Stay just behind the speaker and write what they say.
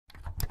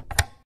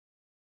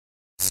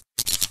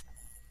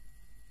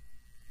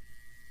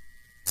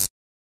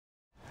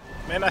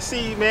man. I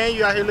see you, man.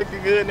 You out here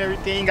looking good and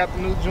everything. Got the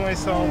new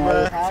joints on,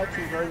 bro. How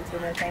to, bro? You feel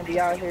me? Can't be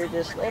out here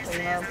just slipping, you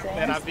know what I'm saying?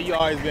 Man, I feel you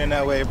always been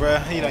that way,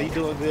 bro. You know, you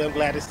doing good. I'm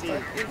glad to see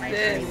it.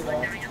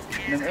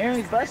 Them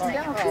earrings busting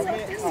down, too.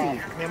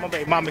 Man, my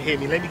baby mama hit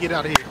me. Let me get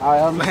out of here. All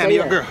right, I'm gonna handle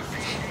your girl.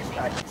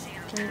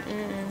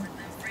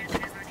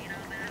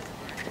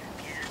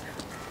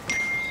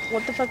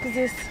 What the fuck is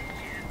this?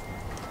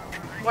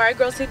 Why are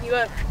girls hitting you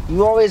up?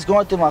 You always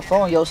going through my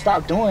phone, yo.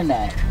 Stop doing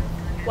that.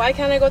 Why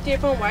can't I go through your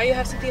phone? Why do you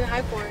have something to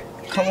hide for?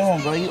 Come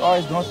on, bro. You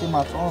always going through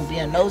my phone,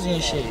 being nosy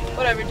and shit.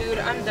 Whatever, dude.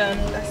 I'm done.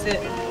 That's it.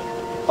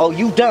 Oh,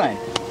 you done?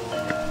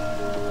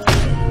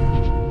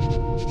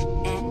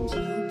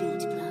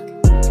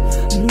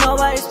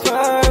 Nobody's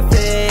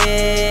perfect.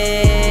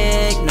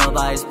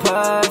 Nobody's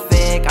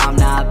perfect. I'm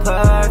not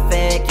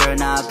perfect. You're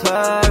not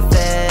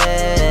perfect.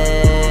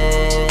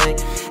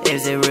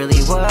 Is it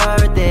really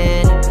worth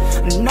it?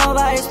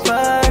 Nobody's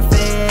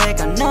perfect.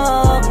 I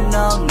know,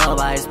 no,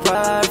 nobody's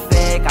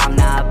perfect. I'm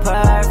not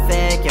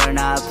perfect. You're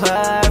not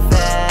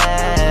perfect.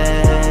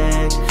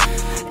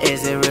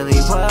 Is it really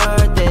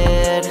worth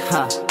it?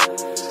 Huh?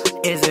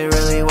 Is it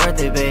really worth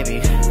it,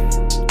 baby?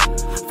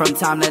 From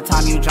time to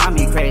time you drive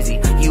me crazy.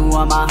 You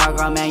want my heart,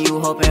 girl, man, you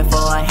hoping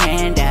for a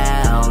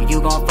handout.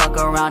 You gon' fuck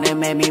around and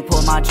make me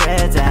pull my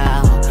dreads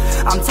out.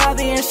 I'm tired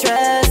being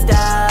stressed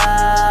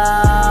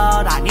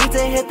out. I need to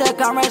hit the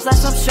gun range, let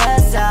some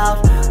stress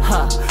out.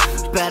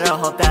 Better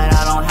hope that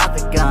I don't have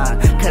the gun,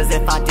 cause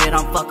if I did,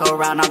 I'm fuck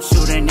around, I'm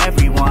shooting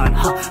everyone.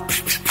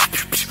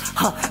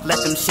 Let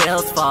them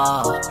shells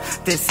fall.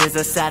 This is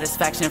a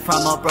satisfaction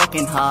from a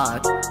broken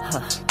heart.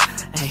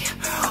 Hey,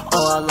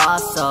 or a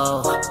lost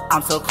soul.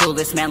 I'm so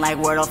clueless, man, like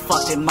where the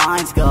fuck did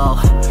minds go?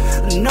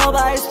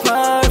 Nobody's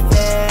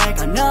perfect.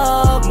 I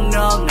know,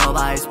 no,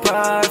 nobody's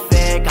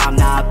perfect. I'm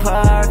not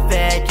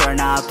perfect, you're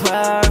not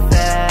perfect.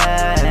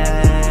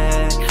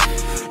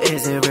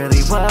 Is it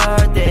really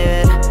worth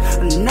it?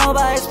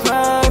 Nobody's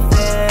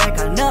perfect.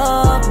 I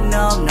know,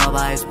 no,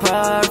 nobody's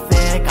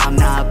perfect. I'm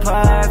not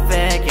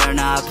perfect, you're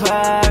not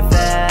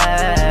perfect.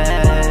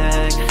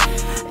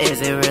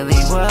 Is it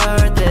really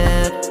worth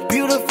it?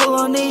 Beautiful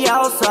on the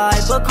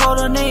outside, but cold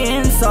on the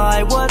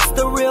inside. What's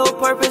the real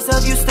purpose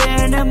of you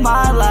staying in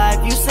my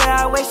life? You say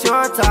I waste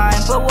your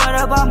time, but what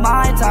about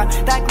my time?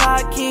 That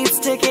clock keeps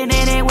ticking,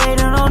 it ain't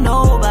waiting on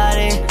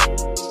nobody.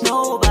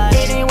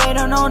 It ain't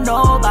waiting on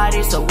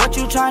nobody. So what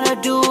you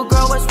tryna do,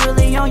 girl, what's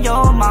really on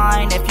your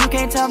mind? If you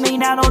can't tell me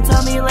now, don't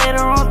tell me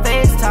later on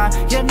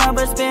FaceTime. Your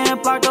number's been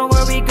blocked, don't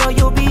worry, girl,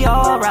 you'll be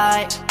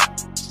alright.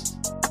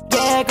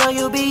 Yeah, girl,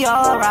 you'll be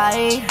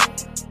alright.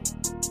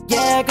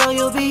 Yeah, girl,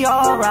 you'll be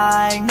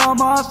alright. No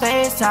more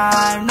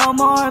FaceTime, no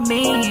more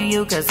me and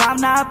you, cause I'm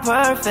not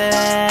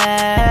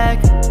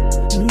perfect.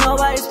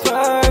 Nobody's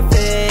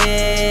perfect.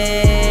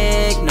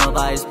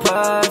 Nobody's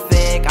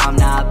perfect. I'm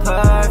not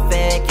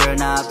perfect. You're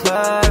not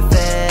perfect.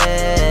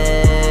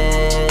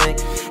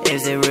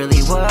 Is it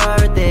really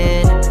worth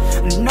it?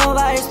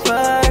 Nobody's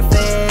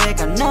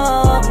perfect. I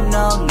know,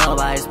 no,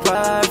 nobody's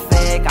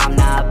perfect. I'm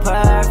not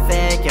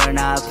perfect. You're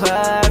not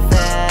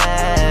perfect.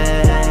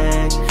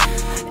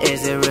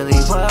 Is it really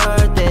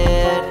worth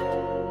it?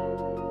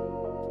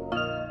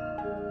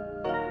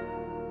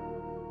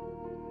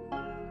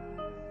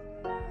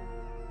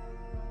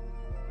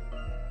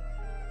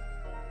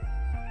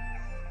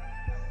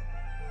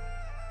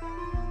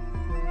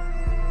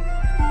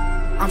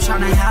 I'm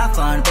tryna have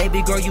fun,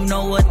 baby girl, you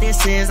know what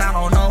this is. I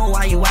don't know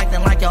why you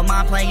acting like your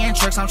mind playing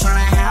tricks. I'm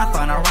tryna have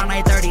fun, around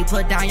 8:30,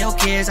 put down your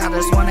kids. I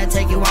just wanna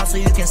take you out so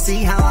you can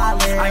see how I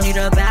live. I need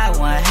a bad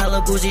one,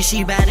 hella bougie,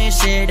 she bad as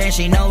shit. And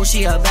she knows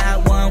she a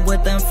bad one,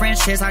 with them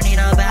French kiss, I need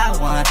a bad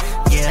one.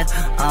 Yeah,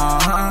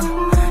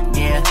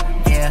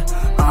 yeah,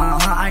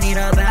 I need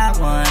a bad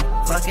one.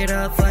 Fuck it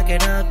up,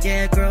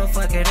 yeah girl,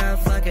 fuck it up,